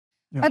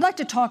Yeah. I'd like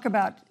to talk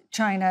about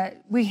China.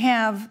 We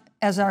have,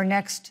 as our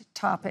next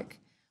topic,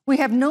 we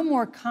have no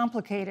more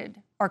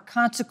complicated or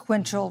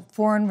consequential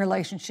foreign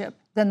relationship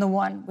than the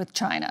one with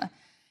China.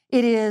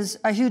 It is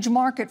a huge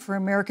market for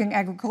American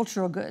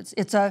agricultural goods.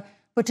 It's a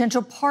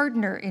potential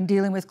partner in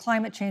dealing with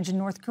climate change in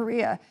North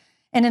Korea.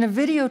 And in a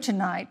video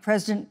tonight,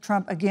 President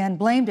Trump again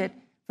blamed it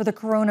for the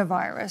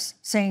coronavirus,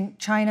 saying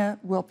China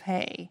will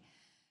pay.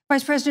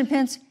 Vice President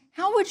Pence,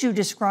 how would you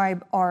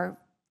describe our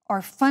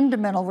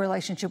fundamental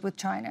relationship with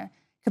China?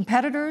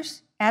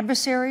 Competitors,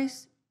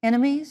 adversaries,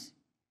 enemies?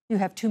 You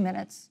have 2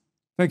 minutes.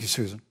 Thank you,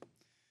 Susan.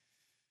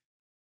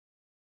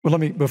 Well,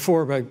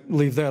 before I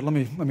leave that, let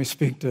me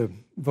speak to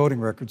voting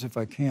records if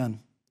I can.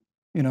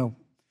 You know,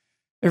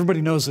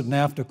 everybody knows that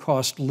NAFTA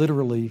cost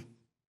literally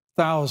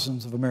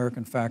thousands of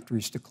American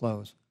factories to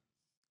close.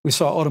 We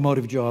saw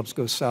automotive jobs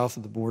go south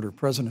of the border.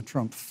 President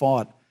Trump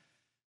fought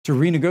to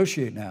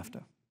renegotiate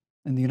NAFTA.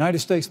 And the United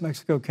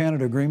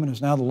States-Mexico-Canada agreement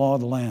is now the law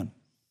of the land.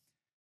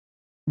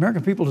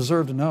 American people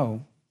deserve to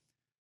know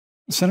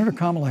Senator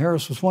Kamala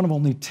Harris was one of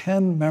only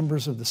 10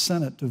 members of the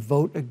Senate to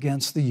vote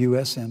against the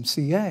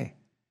USMCA.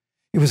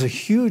 It was a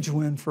huge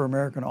win for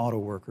American auto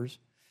workers.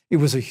 It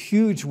was a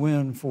huge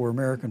win for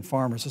American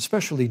farmers,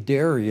 especially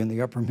dairy in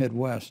the upper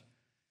Midwest.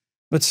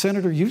 But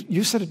Senator,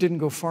 you said it didn't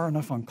go far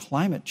enough on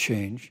climate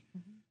change,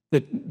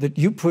 that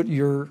you put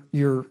your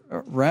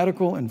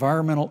radical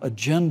environmental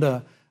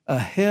agenda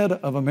ahead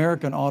of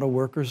American auto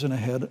workers and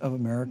ahead of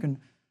American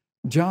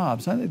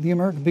jobs. I think the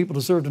American people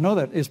deserve to know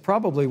that. It's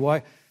probably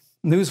why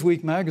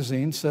Newsweek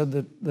magazine said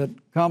that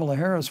Kamala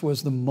Harris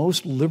was the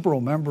most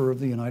liberal member of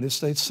the United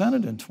States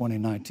Senate in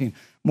 2019,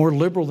 more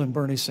liberal than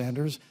Bernie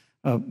Sanders,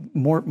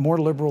 more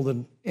liberal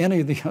than any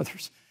of the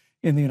others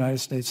in the United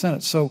States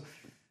Senate. So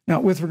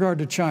now with regard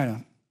to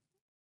China,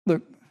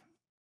 look,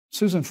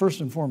 Susan, first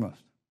and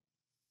foremost,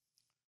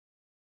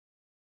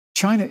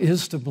 China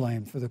is to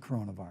blame for the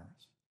coronavirus.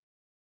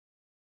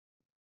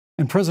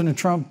 And President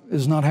Trump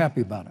is not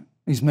happy about it.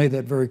 He's made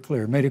that very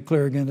clear, made it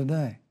clear again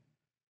today.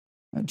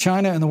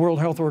 China and the World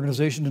Health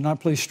Organization did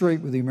not play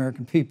straight with the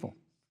American people.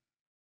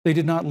 They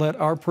did not let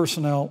our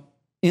personnel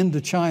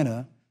into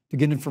China to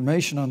get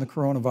information on the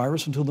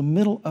coronavirus until the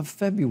middle of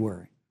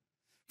February.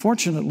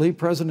 Fortunately,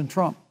 President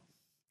Trump,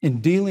 in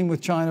dealing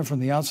with China from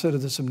the outset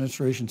of this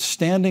administration,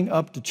 standing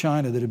up to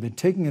China that had been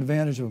taking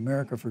advantage of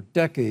America for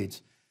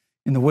decades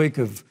in the wake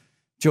of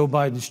Joe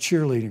Biden's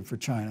cheerleading for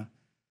China,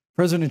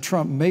 President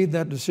Trump made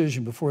that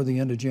decision before the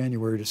end of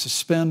January to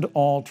suspend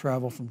all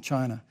travel from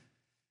China.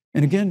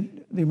 And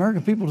again, the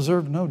American people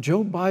deserve to know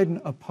Joe Biden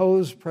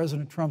opposed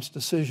President Trump's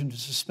decision to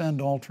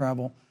suspend all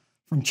travel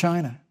from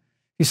China.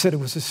 He said it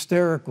was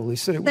hysterical. He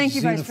said it was xenophobic. Thank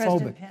you, Vice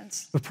President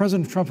Pence. But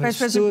President Trump has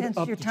stood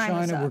up to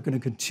China. We're going to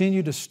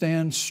continue to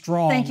stand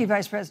strong. Thank you,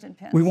 Vice President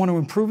Pence. We want to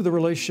improve the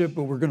relationship,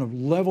 but we're going to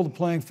level the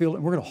playing field,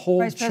 and we're going to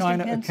hold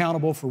China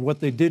accountable for what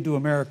they did to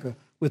America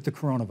with the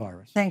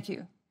coronavirus. Thank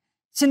you.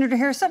 Senator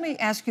Harris, let me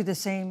ask you the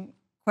same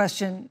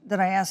question that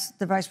I asked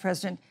the Vice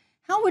President.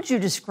 How would you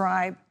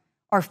describe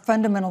our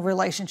fundamental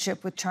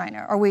relationship with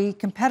China? Are we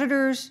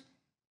competitors,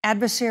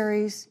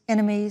 adversaries,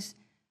 enemies?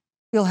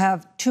 You'll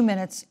have 2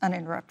 minutes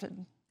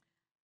uninterrupted.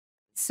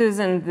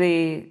 Susan,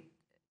 the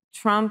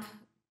Trump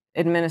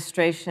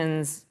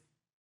administration's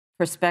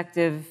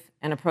perspective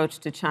and approach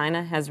to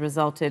China has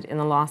resulted in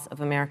the loss of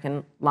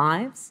American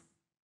lives,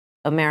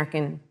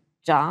 American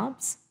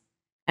jobs,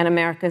 and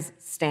America's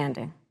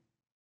standing.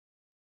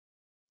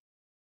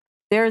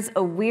 There's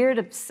a weird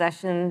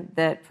obsession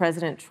that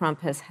President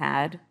Trump has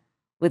had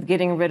with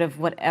getting rid of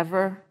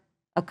whatever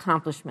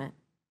accomplishment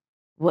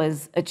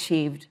was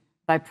achieved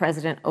by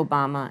President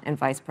Obama and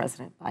Vice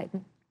President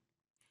Biden.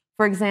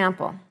 For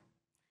example,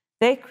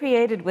 they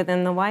created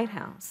within the White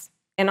House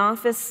an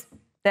office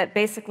that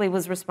basically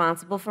was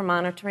responsible for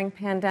monitoring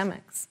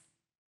pandemics.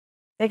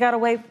 They got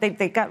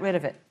rid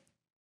of it.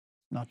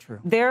 Not true.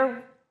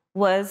 There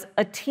was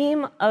a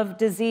team of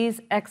disease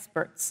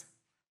experts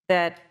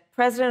that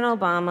President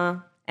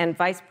Obama and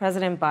Vice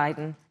President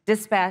Biden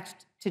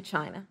dispatched to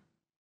China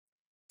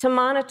to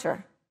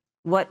monitor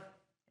what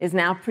is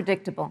now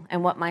predictable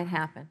and what might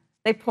happen.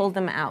 They pulled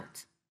them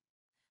out.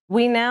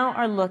 We now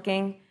are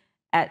looking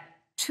at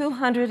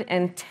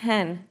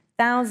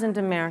 210,000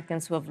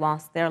 Americans who have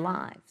lost their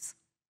lives.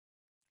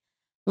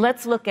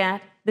 Let's look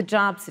at the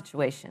job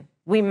situation.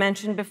 We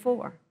mentioned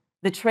before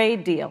the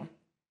trade deal,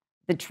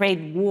 the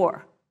trade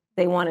war,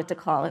 they wanted to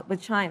call it,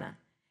 with China.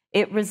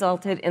 It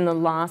resulted in the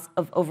loss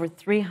of over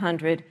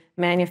 300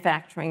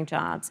 manufacturing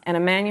jobs and a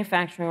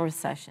manufacturing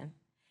recession,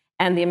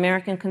 and the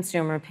American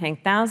consumer paying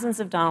thousands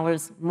of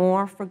dollars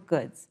more for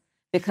goods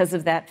because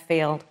of that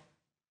failed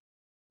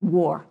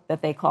war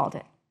that they called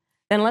it.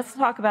 Then let's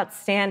talk about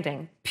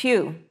standing.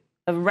 Pew,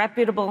 a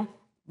reputable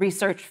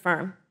research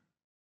firm,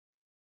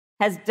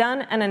 has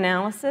done an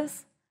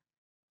analysis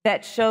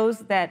that shows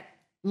that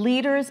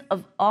leaders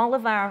of all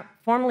of our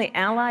formerly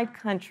allied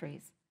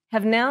countries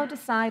have now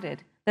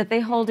decided that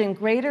they hold in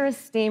greater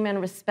esteem and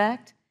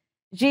respect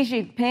Xi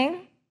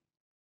Jinping,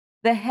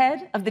 the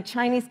head of the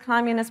Chinese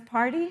Communist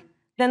Party,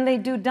 than they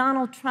do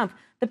Donald Trump,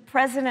 the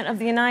President of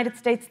the United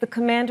States, the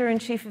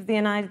Commander-in-Chief of the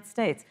United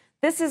States.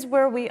 This is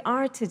where we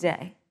are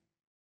today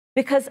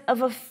because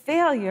of a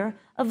failure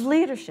of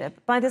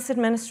leadership by this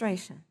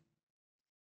administration.